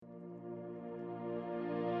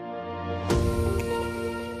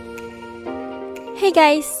Hey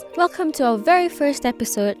guys, welcome to our very first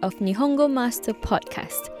episode of Nihongo Master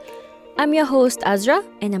Podcast. I'm your host Azra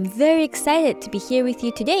and I'm very excited to be here with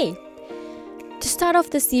you today. To start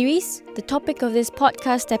off the series, the topic of this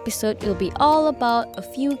podcast episode will be all about a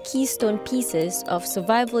few keystone pieces of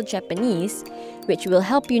survival Japanese which will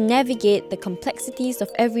help you navigate the complexities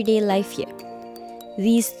of everyday life here.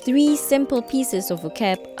 These three simple pieces of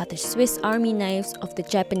vocab are the Swiss Army knives of the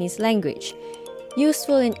Japanese language,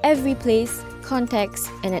 useful in every place, context,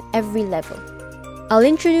 and at every level. I'll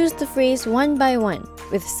introduce the phrase one by one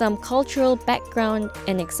with some cultural background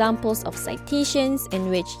and examples of citations in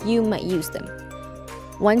which you might use them.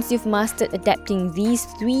 Once you've mastered adapting these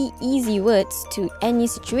three easy words to any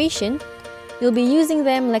situation, you'll be using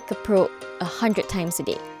them like a pro 100 times a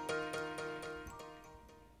day.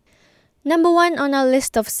 Number 1 on our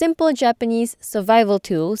list of simple Japanese survival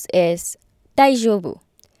tools is daijoubu.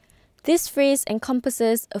 This phrase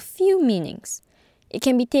encompasses a few meanings. It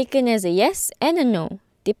can be taken as a yes and a no,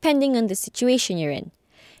 depending on the situation you're in,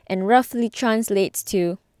 and roughly translates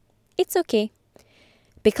to, it's okay.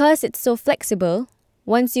 Because it's so flexible,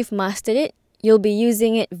 once you've mastered it, you'll be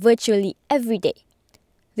using it virtually every day.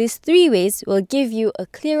 These three ways will give you a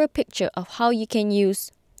clearer picture of how you can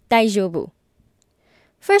use daijoubu.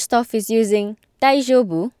 First off is using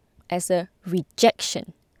daijoubu as a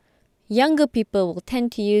rejection. Younger people will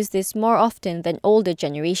tend to use this more often than older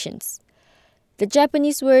generations. The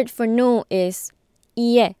Japanese word for no is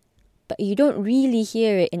iie, but you don't really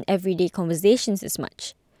hear it in everyday conversations as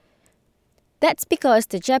much. That's because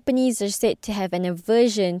the Japanese are said to have an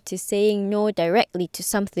aversion to saying no directly to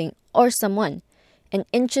something or someone, an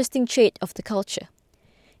interesting trait of the culture.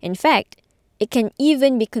 In fact, it can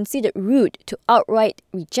even be considered rude to outright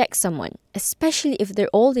reject someone, especially if they're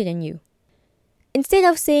older than you. Instead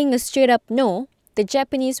of saying a straight-up no, the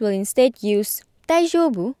Japanese will instead use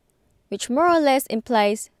daijoubu, which more or less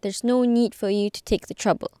implies there's no need for you to take the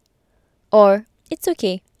trouble. Or, it's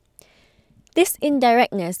okay. This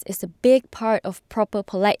indirectness is a big part of proper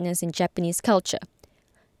politeness in Japanese culture.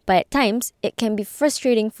 But at times, it can be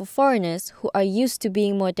frustrating for foreigners who are used to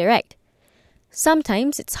being more direct.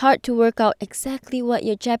 Sometimes it's hard to work out exactly what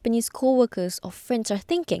your Japanese co-workers or friends are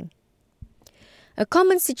thinking. A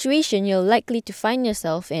common situation you're likely to find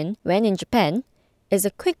yourself in when in Japan is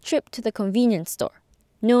a quick trip to the convenience store,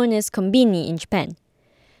 known as konbini in Japan.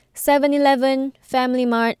 7-Eleven, Family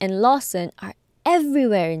Mart, and Lawson are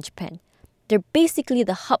everywhere in Japan. They're basically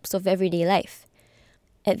the hubs of everyday life.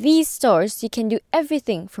 At these stores, you can do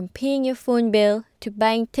everything from paying your phone bill to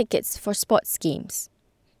buying tickets for sports games.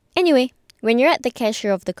 Anyway, when you're at the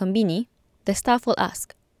cashier of the konbini, the staff will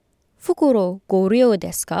ask, "Fukuro go ryou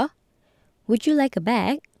desu ka?" Would you like a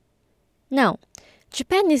bag? Now,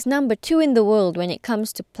 Japan is number 2 in the world when it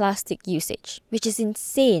comes to plastic usage, which is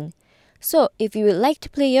insane. So, if you would like to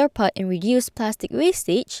play your part and reduce plastic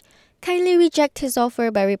wastage, kindly reject his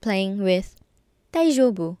offer by replying with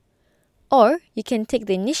daijoubu. Or, you can take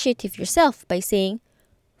the initiative yourself by saying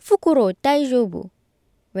fukuro daijoubu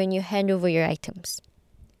when you hand over your items.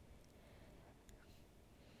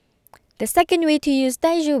 The second way to use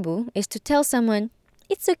daijoubu is to tell someone,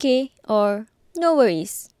 it's okay, or no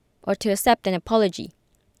worries, or to accept an apology.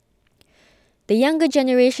 The younger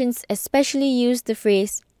generations especially use the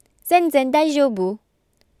phrase zenzen daijoubu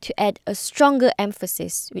to add a stronger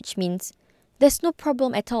emphasis, which means there's no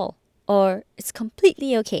problem at all, or it's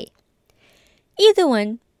completely okay. Either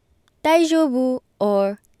one, daijoubu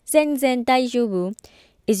or zenzen daijoubu,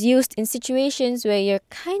 is used in situations where you're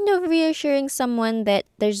kind of reassuring someone that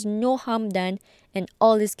there's no harm done and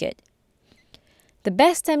all is good. The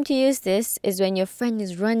best time to use this is when your friend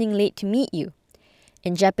is running late to meet you.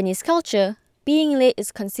 In Japanese culture, being late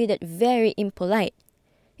is considered very impolite.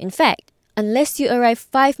 In fact, unless you arrive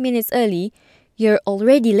 5 minutes early, you're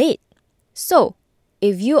already late. So,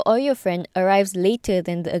 if you or your friend arrives later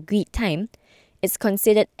than the agreed time, it's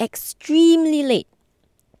considered extremely late.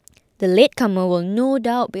 The latecomer will no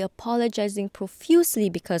doubt be apologizing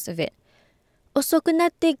profusely because of it. "Osoku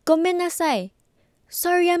natte gomen nasai.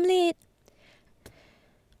 Sorry I'm late."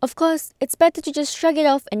 Of course, it's better to just shrug it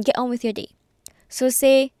off and get on with your day. So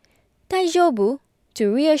say daijoubu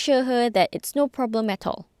to reassure her that it's no problem at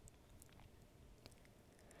all.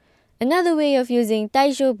 Another way of using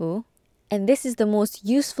daijoubu, and this is the most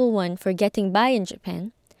useful one for getting by in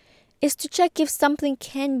Japan, is to check if something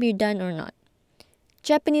can be done or not.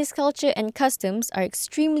 Japanese culture and customs are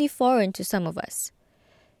extremely foreign to some of us.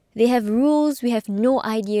 They have rules we have no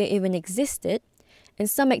idea even existed, and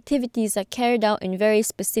some activities are carried out in very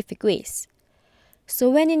specific ways. So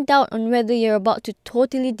when in doubt on whether you're about to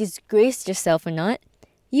totally disgrace yourself or not,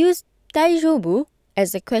 use daijoubu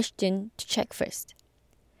as a question to check first.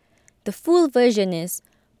 The full version is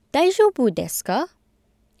大丈夫ですか?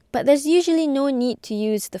 But there's usually no need to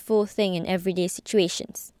use the full thing in everyday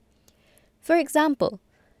situations. For example,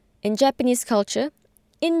 in Japanese culture,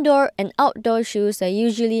 indoor and outdoor shoes are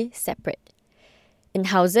usually separate. In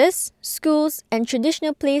houses, schools, and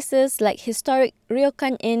traditional places like historic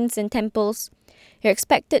ryokan inns and temples, you're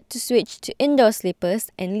expected to switch to indoor slippers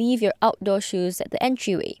and leave your outdoor shoes at the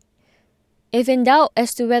entryway. If in doubt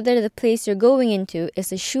as to whether the place you're going into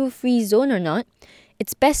is a shoe-free zone or not,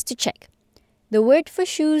 it's best to check. The word for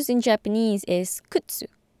shoes in Japanese is kutsu,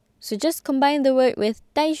 so just combine the word with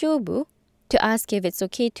daijoubu to ask if it's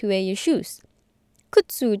okay to wear your shoes.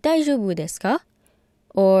 Kutsu daijoubu desu ka?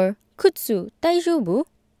 Or kutsu daijoubu?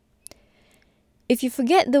 If you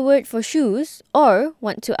forget the word for shoes or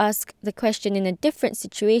want to ask the question in a different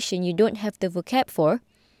situation you don't have the vocab for,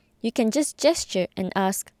 you can just gesture and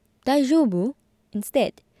ask daijoubu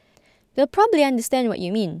instead. They'll probably understand what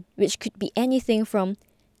you mean, which could be anything from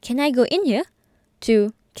can I go in here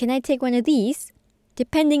to can I take one of these,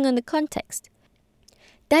 depending on the context.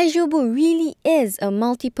 Daijoubu really is a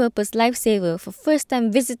multi-purpose lifesaver for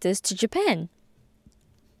first-time visitors to Japan.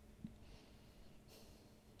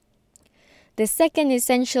 The second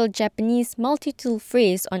essential Japanese multi-tool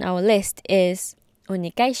phrase on our list is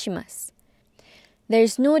onegaishimasu. There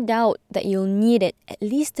is no doubt that you'll need it at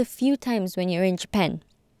least a few times when you're in Japan.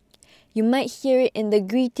 You might hear it in the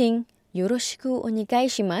greeting yoroshiku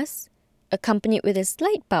onegaishimasu, accompanied with a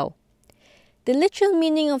slight bow. The literal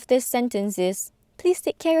meaning of this sentence is, please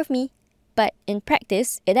take care of me, but in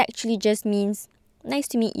practice, it actually just means, nice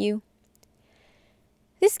to meet you.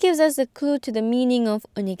 This gives us a clue to the meaning of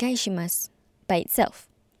onegaishimasu by itself.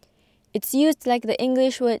 It's used like the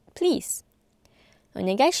English word please.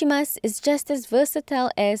 Onegaishimasu is just as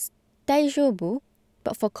versatile as daijoubu,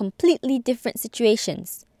 but for completely different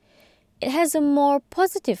situations. It has a more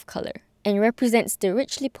positive color and represents the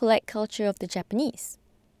richly polite culture of the Japanese.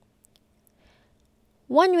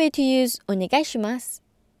 One way to use onegaishimasu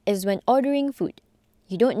is when ordering food.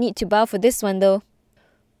 You don't need to bow for this one though.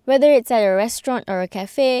 Whether it's at a restaurant or a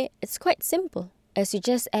cafe, it's quite simple, as you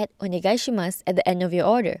just add onegaishimasu at the end of your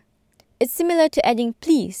order. It's similar to adding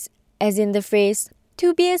please, as in the phrase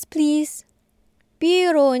 2 beers please,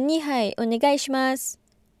 biiro 2杯 onegaishimasu,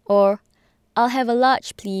 or I'll have a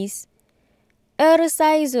large please, L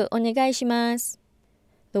size onegaishimasu.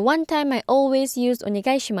 The one time I always use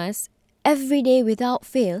onegaishimasu every day without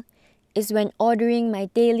fail is when ordering my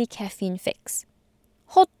daily caffeine fix.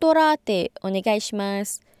 Hotto latte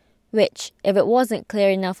onegaishimasu, which, if it wasn't clear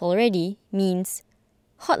enough already, means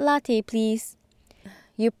hot latte please.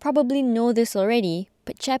 You probably know this already,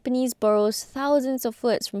 but Japanese borrows thousands of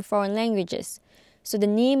words from foreign languages, so the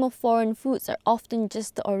name of foreign foods are often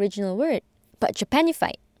just the original word, but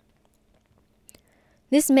Japanified.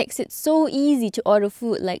 This makes it so easy to order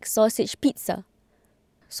food like sausage pizza,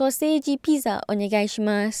 soseji pizza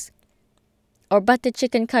onegaishimasu, or butter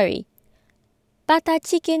chicken curry, butter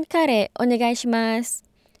chicken curry onegaishimasu,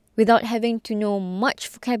 without having to know much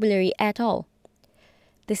vocabulary at all.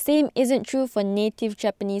 The same isn't true for native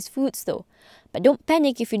Japanese foods though, but don't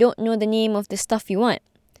panic if you don't know the name of the stuff you want.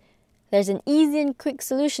 There's an easy and quick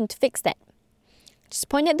solution to fix that. Just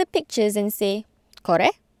point at the pictures and say,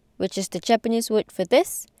 kore, which is the Japanese word for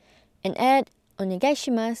this, and add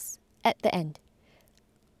onegaishimasu at the end.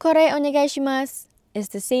 Kore onegaishimasu is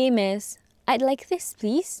the same as, I'd like this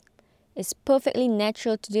please. It's perfectly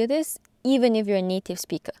natural to do this, even if you're a native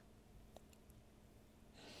speaker.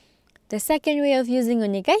 The second way of using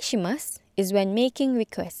onegaishimasu is when making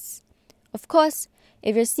requests. Of course,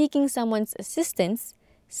 if you're seeking someone's assistance,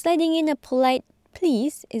 sliding in a polite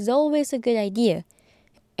please is always a good idea,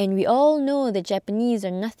 and we all know the Japanese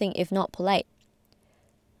are nothing if not polite.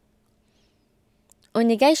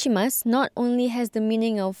 Onegaishimasu not only has the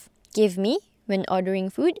meaning of give me when ordering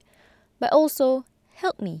food, but also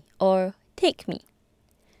help me or take me.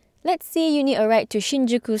 Let's say you need a ride to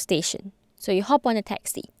Shinjuku Station, so you hop on a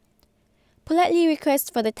taxi. Politely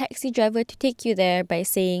request for the taxi driver to take you there by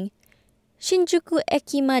saying, Shinjuku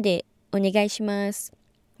eki made onegaishimasu,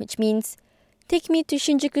 which means, take me to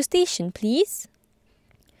Shinjuku Station, please.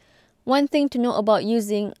 One thing to know about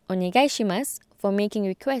using onegaishimasu for making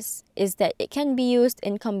requests is that it can be used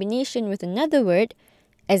in combination with another word,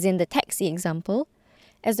 as in the taxi example,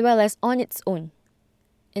 as well as on its own.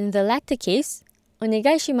 In the latter case,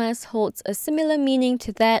 onegaishimasu holds a similar meaning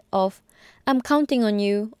to that of I'm counting on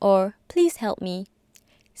you or please help me.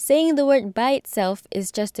 Saying the word by itself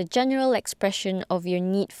is just a general expression of your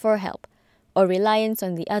need for help or reliance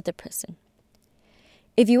on the other person.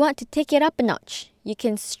 If you want to take it up a notch, you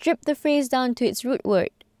can strip the phrase down to its root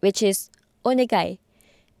word, which is onegai,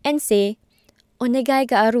 and say onegai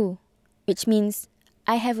ga aru, which means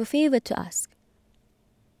I have a favor to ask.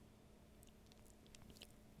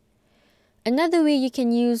 Another way you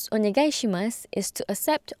can use onegai shimasu is to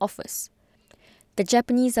accept offers. The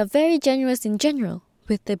Japanese are very generous in general,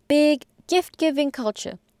 with a big gift-giving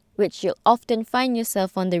culture, which you'll often find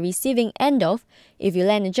yourself on the receiving end of if you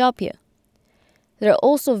land a job here. They're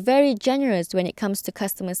also very generous when it comes to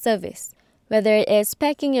customer service, whether it is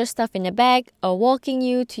packing your stuff in a bag or walking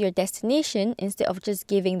you to your destination instead of just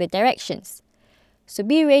giving the directions. So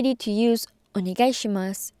be ready to use onegai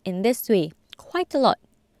shimasu in this way quite a lot.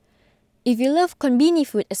 If you love konbini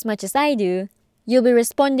food as much as I do, you'll be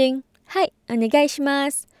responding, "Hai, onegai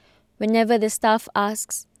shimasu," whenever the staff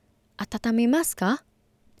asks, "Atatamasu ka?"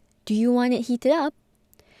 Do you want it heated up?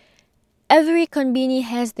 Every konbini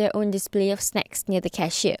has their own display of snacks near the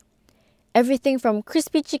cashier. Everything from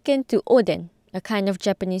crispy chicken to oden, a kind of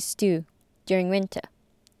Japanese stew, during winter.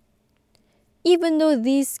 Even though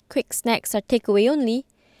these quick snacks are takeaway only,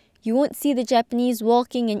 you won't see the Japanese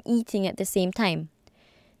walking and eating at the same time.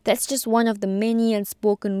 That's just one of the many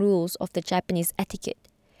unspoken rules of the Japanese etiquette.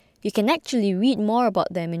 You can actually read more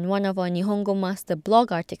about them in one of our Nihongo Master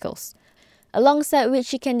blog articles, alongside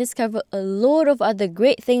which you can discover a load of other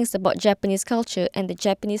great things about Japanese culture and the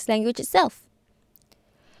Japanese language itself.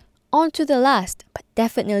 On to the last, but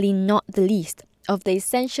definitely not the least, of the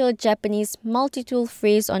essential Japanese multi-tool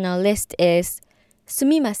phrase on our list is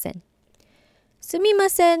sumimasen.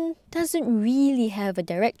 Sumimasen doesn't really have a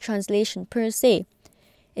direct translation per se.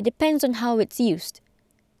 It depends on how it's used.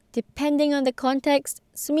 Depending on the context,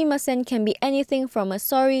 sumimasen can be anything from a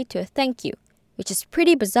sorry to a thank you, which is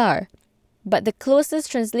pretty bizarre. But the closest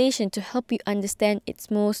translation to help you understand its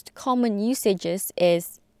most common usages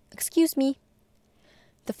is, "Excuse me."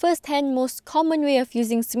 The first-hand most common way of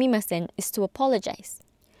using sumimasen is to apologize.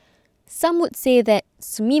 Some would say that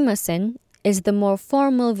sumimasen is the more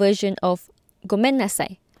formal version of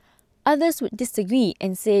gomennasai. Others would disagree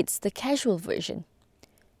and say it's the casual version.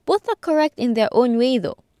 Both are correct in their own way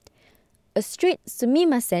though. A straight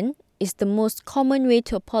sumimasen is the most common way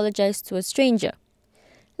to apologize to a stranger.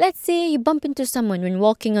 Let's say you bump into someone when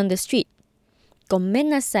walking on the street.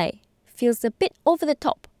 Gomennasai feels a bit over the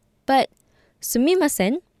top, but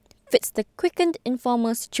sumimasen fits the quickened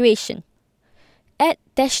informal situation. Add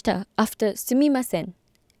deshita after sumimasen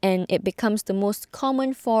and it becomes the most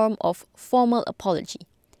common form of formal apology.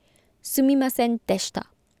 Sumimasen deshita.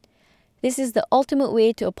 This is the ultimate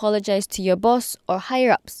way to apologize to your boss or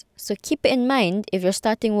higher-ups, so keep it in mind if you're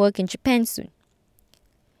starting work in Japan soon.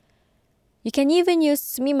 You can even use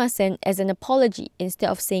sumimasen as an apology instead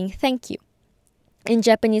of saying thank you. In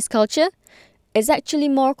Japanese culture, it's actually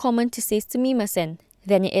more common to say sumimasen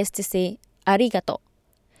than it is to say arigato.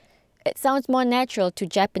 It sounds more natural to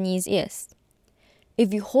Japanese ears.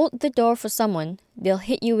 If you hold the door for someone, they'll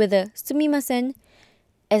hit you with a sumimasen,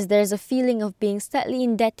 as there's a feeling of being slightly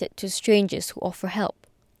indebted to strangers who offer help.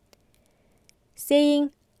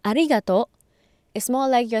 Saying arigato is more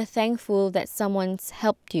like you're thankful that someone's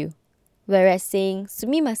helped you, whereas saying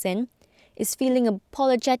sumimasen is feeling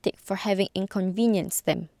apologetic for having inconvenienced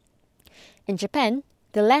them. In Japan,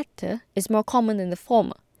 the latter is more common than the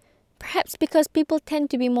former, perhaps because people tend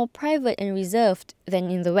to be more private and reserved than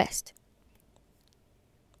in the West.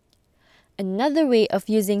 Another way of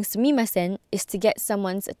using sumimasen is to get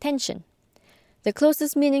someone's attention. The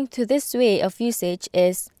closest meaning to this way of usage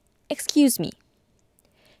is "excuse me."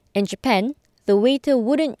 In Japan, the waiter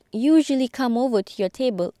wouldn't usually come over to your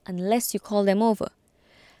table unless you call them over.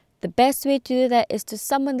 The best way to do that is to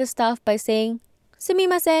summon the staff by saying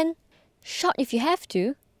 "sumimasen." Shout if you have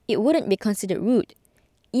to. It wouldn't be considered rude,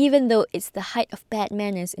 even though it's the height of bad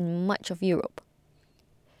manners in much of Europe.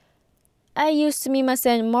 I use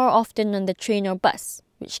sumimasen more often on the train or bus,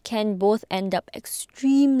 which can both end up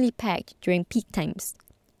extremely packed during peak times.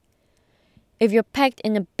 If you're packed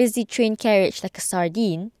in a busy train carriage like a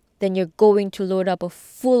sardine, then you're going to load up a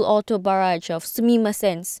full auto barrage of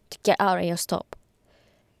sumimasens to get out of your stop.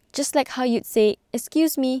 Just like how you'd say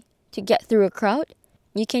 "excuse me" to get through a crowd,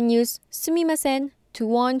 you can use sumimasen to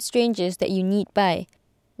warn strangers that you need by,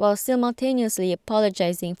 while simultaneously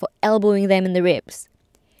apologizing for elbowing them in the ribs.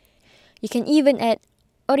 You can even add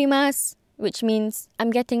 "orimasu," which means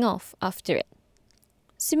 "I'm getting off" after it.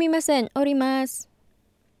 Sumimasen, orimasu.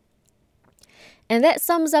 And that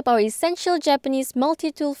sums up our essential Japanese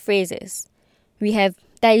multi-tool phrases. We have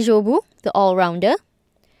daijoubu, the all-rounder,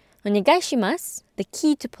 onegaishimasu, the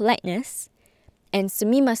key to politeness, and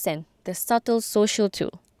sumimasen, the subtle social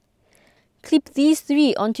tool. Clip these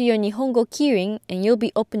 3 onto your Nihongo keyring and you'll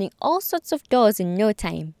be opening all sorts of doors in no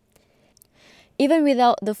time. Even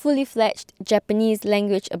without the fully fledged Japanese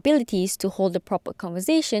language abilities to hold a proper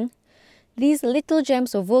conversation, these little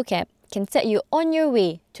gems of vocab can set you on your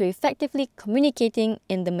way to effectively communicating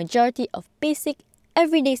in the majority of basic,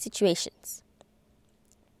 everyday situations.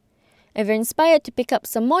 If you're inspired to pick up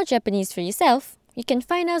some more Japanese for yourself, you can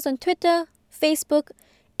find us on Twitter, Facebook,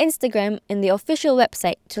 Instagram, and the official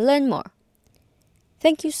website to learn more.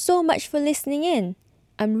 Thank you so much for listening in.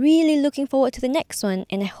 I'm really looking forward to the next one,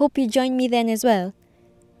 and I hope you join me then as well.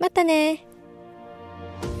 Mata ne!